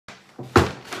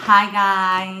Hi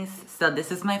guys! So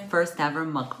this is my first ever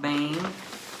mukbang.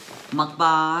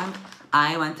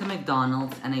 I went to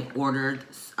McDonald's and I ordered,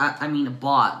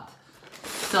 bought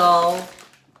so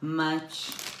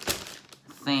much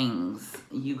things.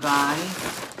 You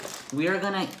guys, we are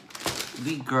gonna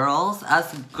be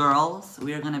us girls,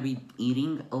 we are gonna be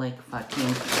eating like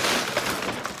fucking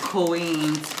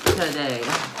queens today.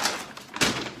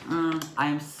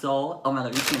 I'm so, oh my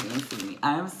god, you can't even see me.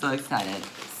 I am so excited.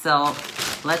 So,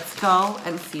 let's go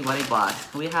and see what I bought.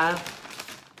 We have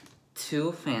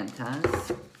 2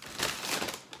 Fantas,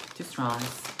 2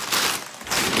 straws.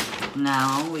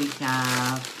 Now we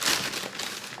have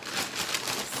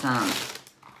some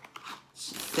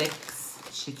 6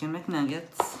 chicken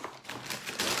McNuggets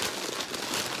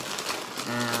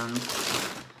and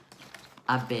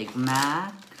a Big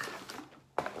Mac.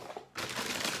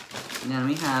 Then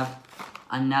we have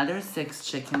another 6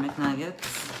 chicken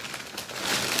McNuggets.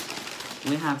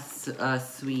 We have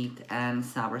sweet and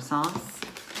sour sauce.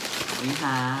 We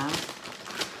have,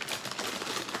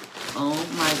 oh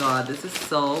my god, this is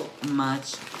so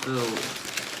much food.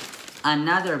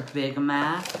 Another Big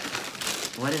Mac.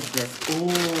 What is this?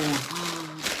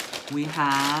 Oh, we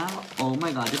have, oh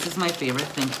my god, this is my favorite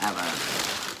thing ever.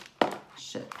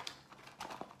 Shit.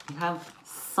 We have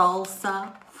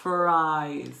salsa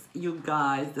fries. You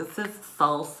guys, this is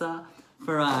salsa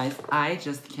fries. I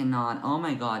just cannot. Oh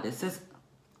my god, this is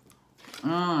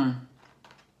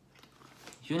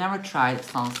You never tried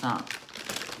salsa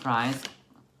fries?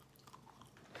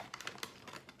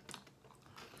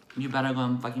 You better go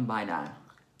and fucking buy that.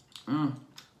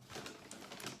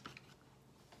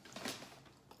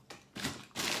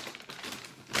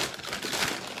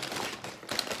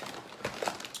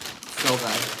 So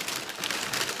good.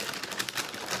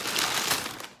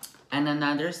 And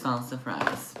another salsa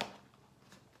fries.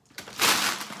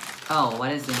 Oh,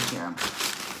 what is in here?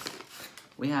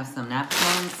 We have some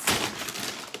napkins.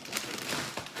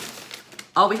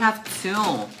 Oh, we have 2.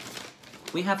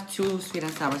 We have 2 sweet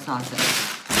and sour sauces.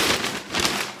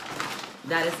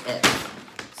 That is it.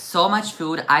 So much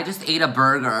food. I just ate a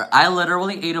burger. I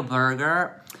literally ate a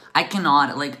burger. I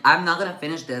cannot, like, I'm not gonna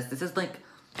finish this. This is like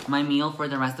my meal for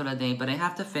the rest of the day, but I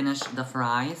have to finish the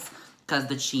fries because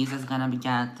the cheese is gonna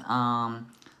get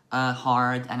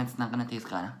hard and it's not gonna taste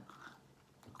good.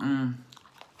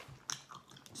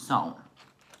 So,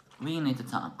 we need to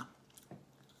talk.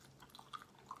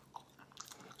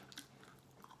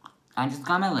 I just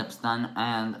got my lips done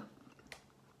and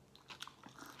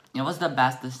it was the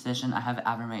best decision I have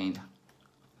ever made.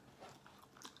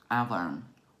 Ever.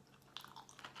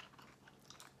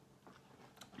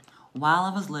 While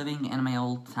I was living in my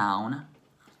old town,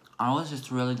 I was just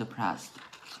really depressed.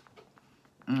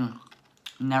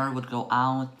 Never would go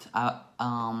out.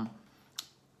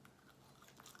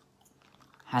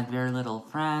 Had very little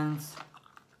friends.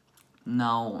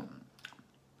 No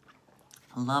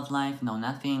love life, no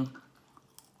nothing.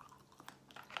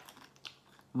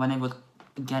 When I would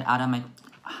get out of my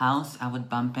house, I would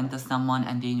bump into someone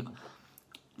and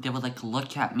they would like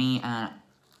look at me and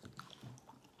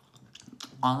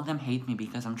all of them hate me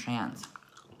because I'm trans.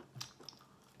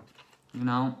 You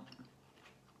know?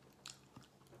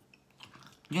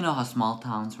 You know how small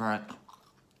towns work.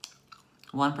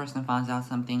 One person finds out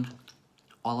something,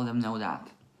 all of them know that.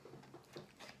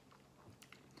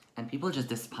 And people just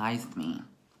despised me.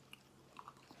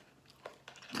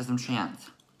 Because I'm trans.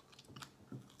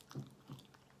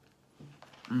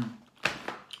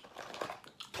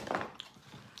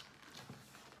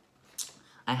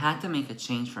 I had to make a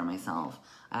change for myself.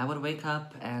 I would wake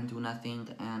up and do nothing,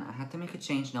 and I had to make a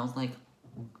change, and I was like,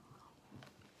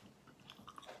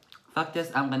 fuck this,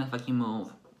 I'm gonna fucking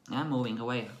move. And I'm moving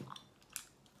away.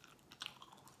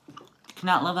 I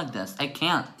cannot live like this. I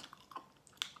can't.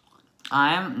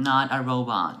 I am not a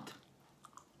robot.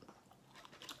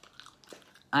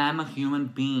 I am a human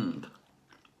being.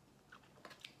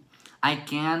 I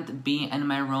can't be in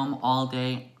my room all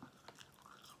day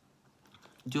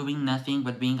doing nothing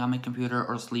but being on my computer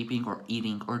or sleeping or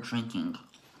eating or drinking.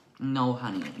 No,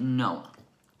 honey, no.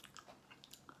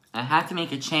 I had to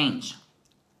make a change.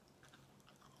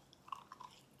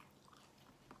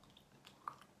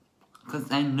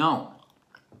 Because I know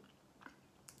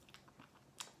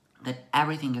that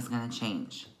everything is gonna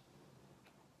change.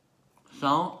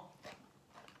 So,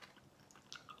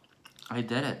 I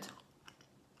did it.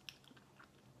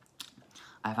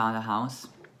 I found a house,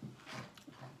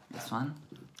 this one,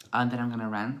 that I'm gonna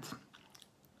rent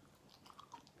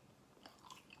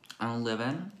and live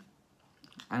in,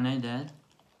 and I did.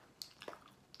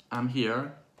 I'm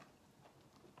here,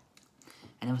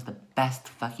 and it was the best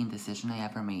fucking decision I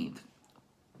ever made.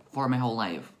 for my whole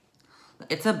life.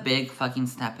 It's a big fucking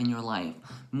step in your life.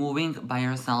 Moving by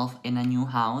yourself in a new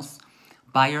house,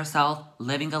 by yourself,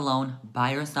 living alone,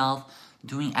 by yourself,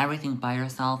 doing everything by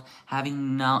yourself,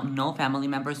 having no family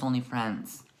members, only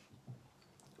friends.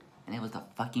 And it was the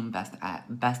fucking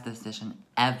best decision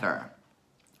ever.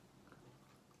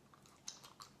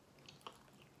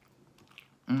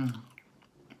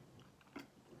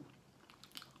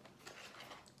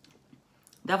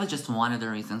 That was just one of the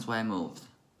reasons why I moved.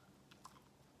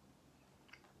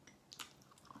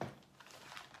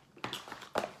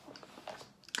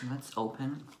 Let's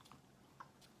open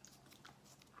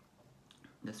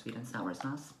the sweet and sour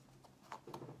sauce.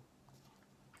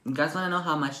 You guys want to know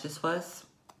how much this was?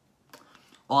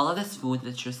 All of this food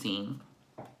that you're seeing.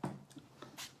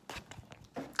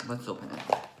 Let's open it.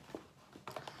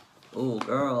 Oh,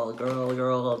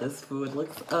 girl, this food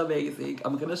looks amazing.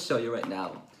 I'm gonna show you right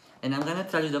now. And I'm gonna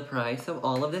tell you the price of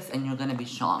all of this, and you're gonna be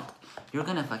shocked. You're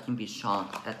gonna fucking be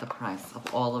shocked at the price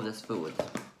of all of this food.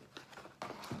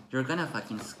 You're gonna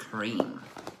fucking scream.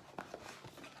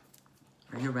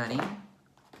 Are you ready?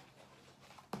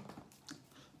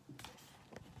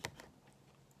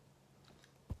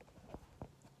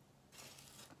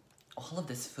 All of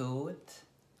this food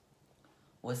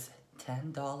was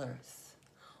 $10.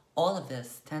 All of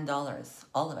this, $10.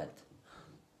 All of it.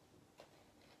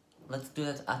 Let's do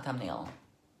that a thumbnail.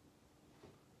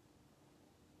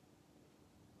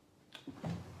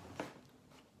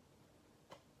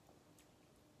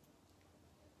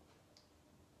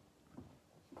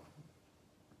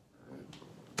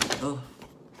 Oh.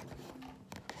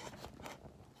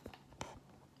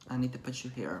 I need to put you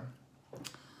here.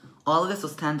 All of this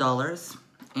was $10,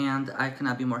 and I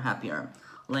cannot be more happier.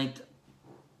 Like,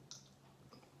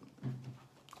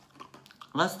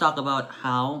 let's talk about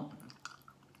how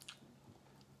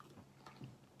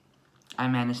I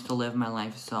managed to live my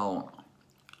life so,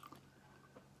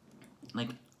 like,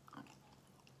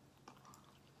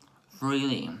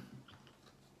 freely.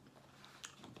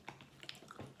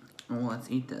 Oh,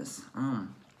 let's eat this.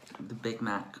 The Big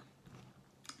Mac.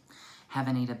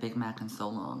 Haven't ate a Big Mac in so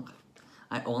long.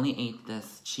 I only ate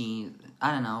this cheese.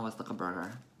 I don't know, it was like a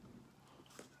burger.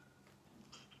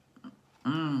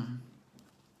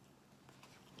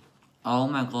 Oh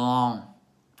my god.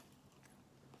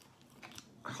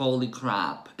 Holy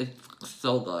crap. It's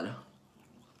so good.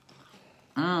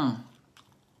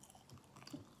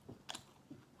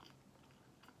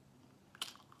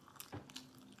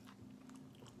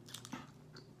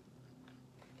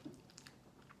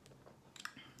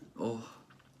 Oh,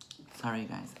 sorry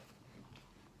guys.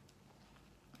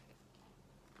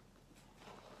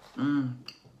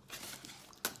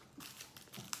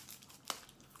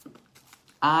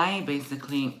 I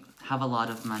basically have a lot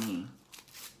of money.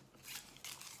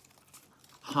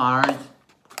 Hard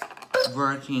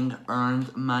working,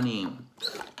 earned money.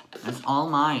 It's all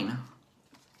mine.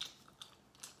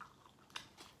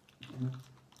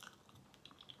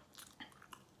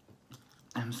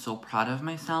 I'm so proud of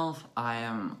myself. I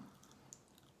am,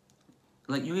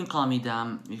 like, you can call me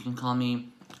dumb, you can call me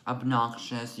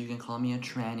obnoxious, you can call me a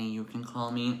tranny, you can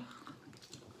call me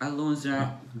a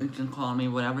loser, you can call me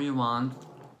whatever you want.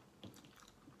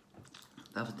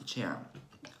 That was the chair.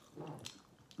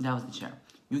 That was the chair.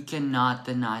 You cannot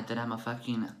deny that I'm a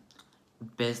fucking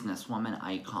businesswoman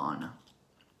icon.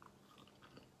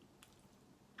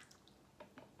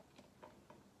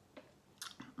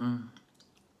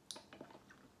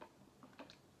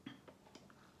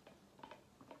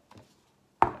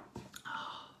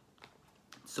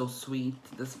 So sweet,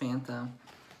 this Fanta.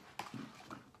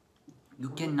 You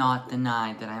cannot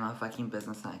deny that I'm a fucking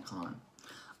business icon.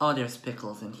 Oh, there's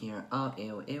pickles in here. Oh,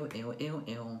 ew, ew, ew, ew,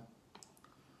 ew.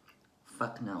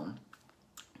 Fuck no.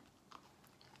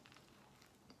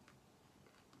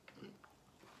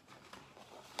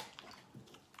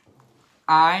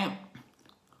 I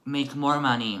make more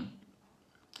money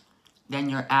than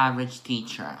your average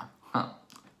teacher.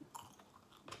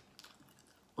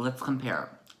 Let's compare.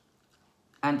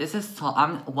 And this is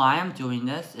why I'm doing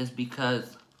this is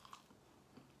because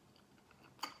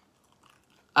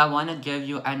I want to give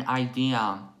you an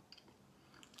idea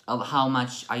of how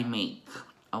much I make,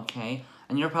 okay?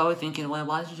 And you're probably thinking, well,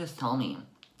 why did you just tell me?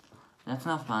 That's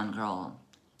not fun, girl.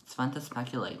 It's fun to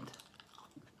speculate.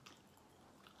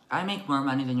 I make more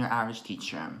money than your average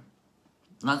teacher.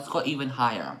 Let's go even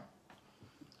higher.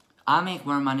 I make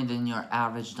more money than your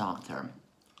average doctor.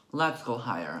 Let's go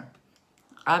higher.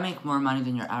 I make more money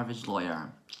than your average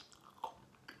lawyer.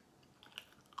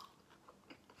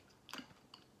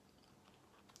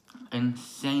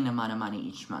 Insane amount of money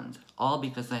each month. All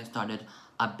because I started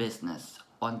a business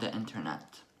on the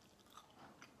internet.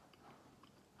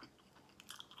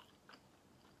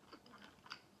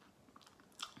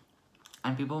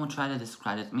 people will try to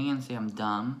discredit me and say I'm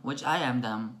dumb, which I am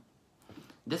dumb.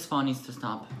 This phone needs to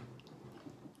stop.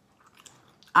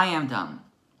 I am dumb.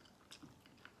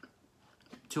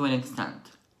 To an extent.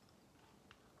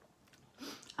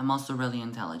 I'm also really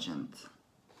intelligent.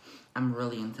 I'm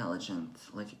really intelligent.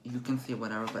 Like, you can say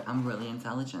whatever, but I'm really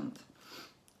intelligent.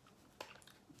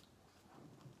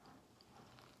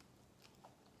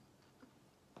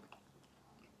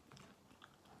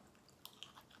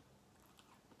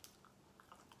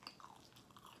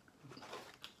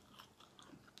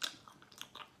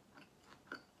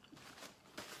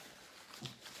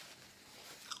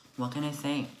 What can I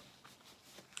say?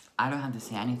 I don't have to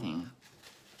say anything.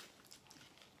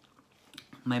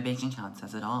 My bank account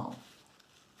says it all.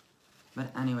 But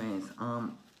anyways,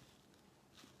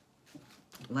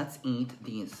 let's eat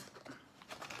these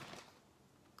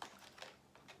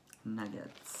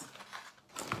nuggets.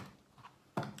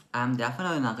 I'm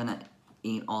definitely not gonna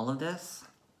eat all of this,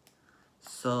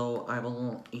 so I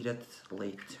will eat it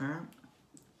later,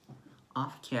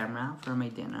 off camera for my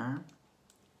dinner.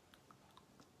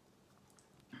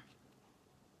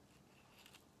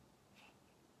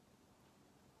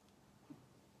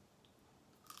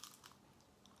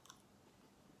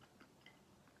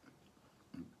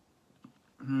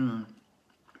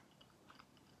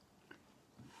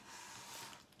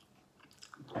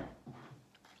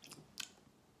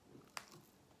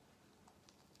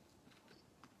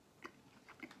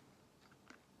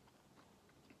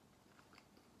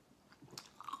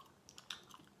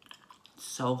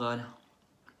 So good.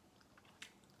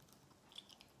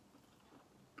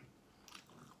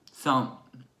 So,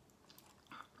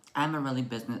 I'm a really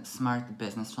smart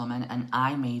businesswoman, and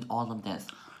I made all of this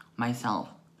myself,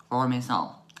 for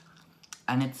myself.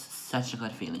 And it's such a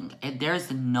good feeling.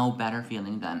 There's no better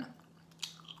feeling than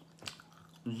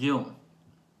you.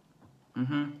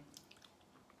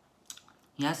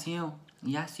 Yes, you.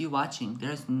 Yes, you watching.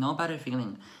 There's no better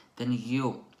feeling than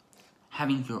you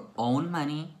having your own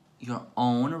money, your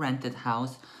own rented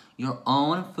house, your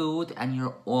own food, and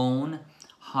your own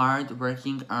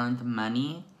hard-working earned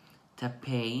money to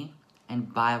pay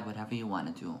and buy whatever you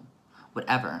want to do.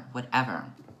 Whatever.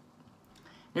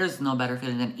 There's no better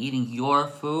feeling than eating your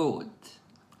food.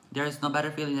 There's no better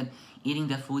feeling than eating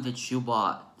the food that you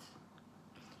bought.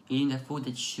 Eating the food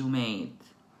that you made.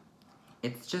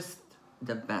 It's just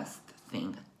the best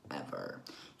thing ever.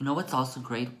 You know what's also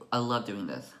great? I love doing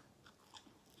this.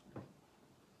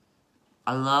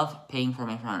 I love paying for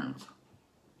my friends.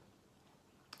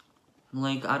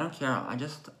 Like, I don't care.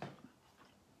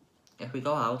 If we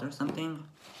go out or something,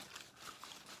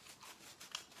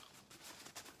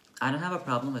 I don't have a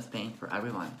problem with paying for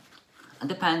everyone. It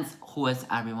depends who is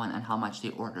everyone and how much they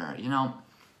order, you know?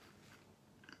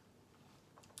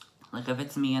 Like, if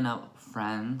it's me and a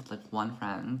friend, like one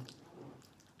friend,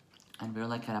 and we're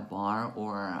like at a bar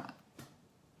or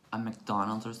a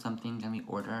McDonald's or something, and we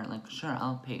order, like, sure,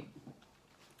 I'll pay.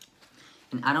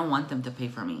 And I don't want them to pay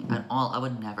for me at all. I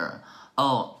would never.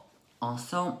 Oh,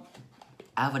 also,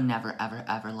 I would never, ever,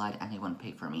 ever let anyone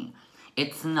pay for me.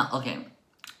 It's not, okay.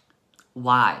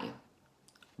 Why?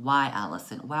 Why,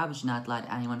 Allison? Why would you not let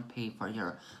anyone pay for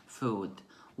your food?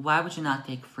 Why would you not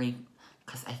take free?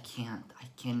 Because I can't. I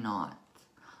cannot.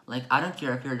 Like, I don't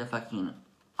care if you're the fucking...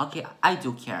 Okay, I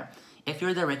do care. If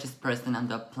you're the richest person on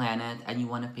the planet and you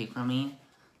want to pay for me,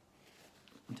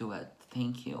 do it.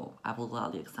 Thank you. I will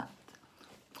gladly accept.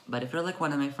 But if you're like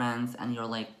one of my friends and you're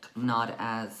like not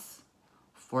as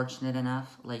fortunate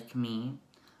enough like me,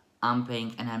 I'm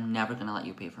paying and I'm never gonna let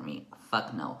you pay for me.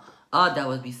 Fuck no. Oh, that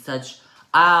would be such...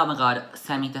 Oh my god,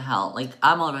 send me to hell. Like,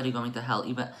 I'm already going to hell.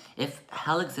 Even if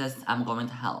hell exists, I'm going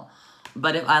to hell.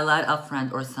 But if I let a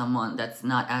friend or someone that's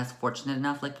not as fortunate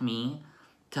enough like me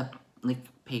to like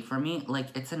pay for me,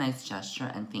 like, it's a nice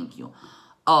gesture and thank you.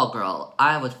 Oh girl,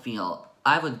 I would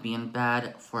be in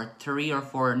bed for 3 or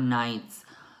 4 nights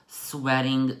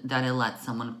sweating that I let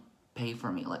someone pay for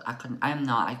me. Like, I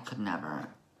could never.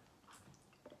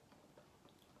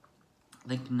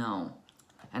 Like, no.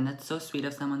 And that's so sweet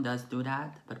if someone does do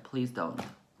that, but please don't.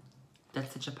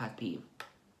 That's such a pet peeve.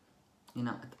 You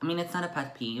know, I mean, it's not a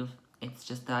pet peeve. It's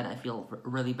just that I feel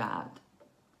really bad.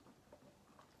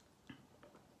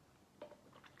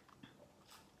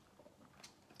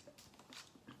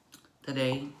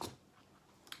 Today,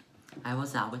 I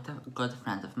was out with a good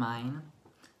friend of mine.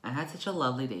 I had such a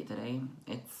lovely day today.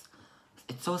 It's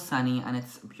so sunny and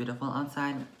it's beautiful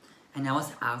outside. And I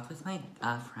was out with my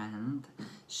friend.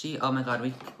 Oh my god,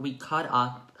 we caught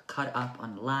up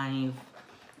on live.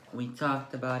 We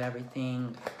talked about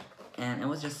everything. And it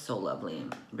was just so lovely.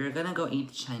 We're gonna go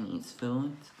eat Chinese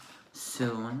food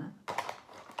soon.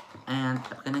 And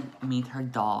I'm gonna meet her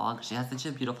dog. She has such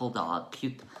a beautiful dog.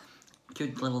 Cute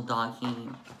little doggy.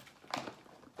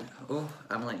 Oh,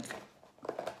 I'm like...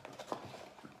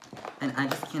 And I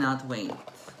just cannot wait.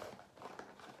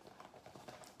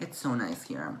 It's so nice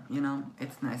here, you know?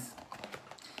 It's nice.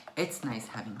 It's nice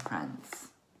having friends.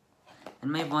 And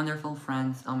my wonderful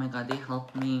friends, oh my god, they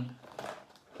help me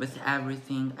with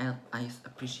everything. I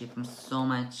appreciate them so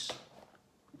much.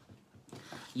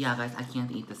 Yeah, guys, I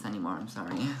can't eat this anymore. I'm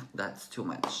sorry. That's too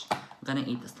much. I'm gonna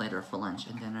eat this later for lunch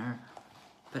and dinner.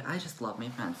 But I just love my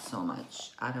friends so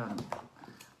much.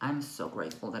 I'm so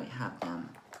grateful that I have them.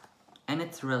 And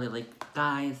it's really like,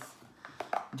 guys,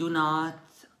 do not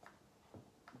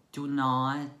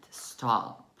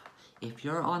stop. If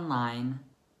you're online,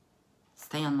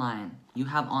 stay online. You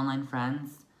have online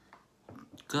friends,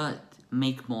 good.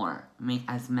 Make more. Make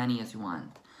as many as you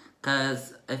want.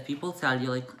 Because if people tell you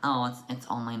like, oh, it's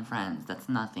online friends, that's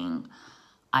nothing.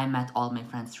 I met all my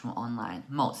friends through online.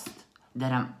 Most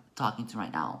that I'm talking to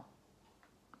right now.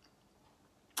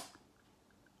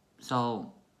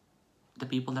 So, the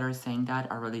people that are saying that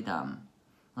are really dumb.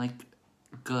 Like,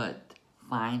 good.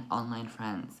 Find online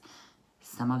friends.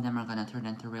 Some of them are gonna turn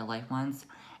into real life ones,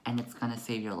 and it's gonna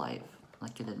save your life.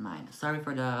 Like it did mine. Sorry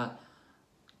for the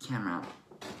camera.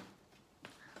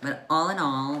 But all in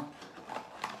all,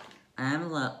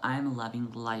 I'm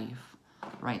loving life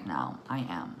right now. I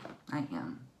am.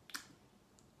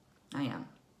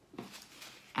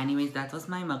 Anyways, that was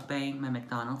my mukbang, my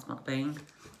McDonald's mukbang.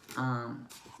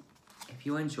 If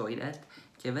you enjoyed it,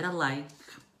 give it a like.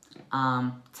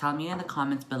 Tell me in the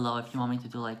comments below if you want me to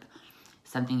do like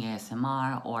something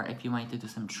ASMR, or if you want me to do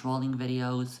some trolling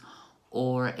videos,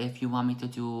 or if you want me to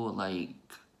do like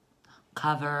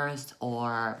covers,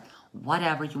 or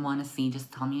whatever you want to see.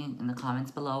 Just tell me in the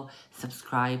comments below.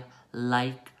 Subscribe,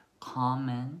 like,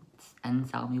 comment, and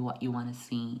tell me what you want to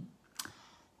see.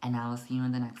 And I will see you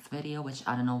in the next video, which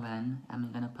I don't know when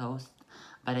I'm gonna post,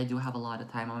 but I do have a lot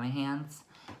of time on my hands,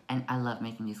 and I love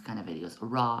making these kind of videos.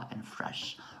 Raw and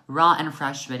fresh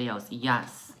videos.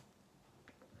 Yes,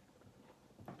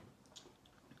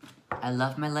 I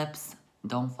love my lips.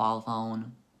 Don't fall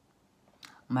phone.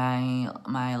 My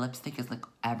lipstick is like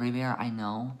everywhere. I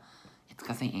know it's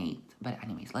because I ate. But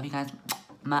anyways, love you guys.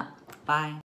 Bye.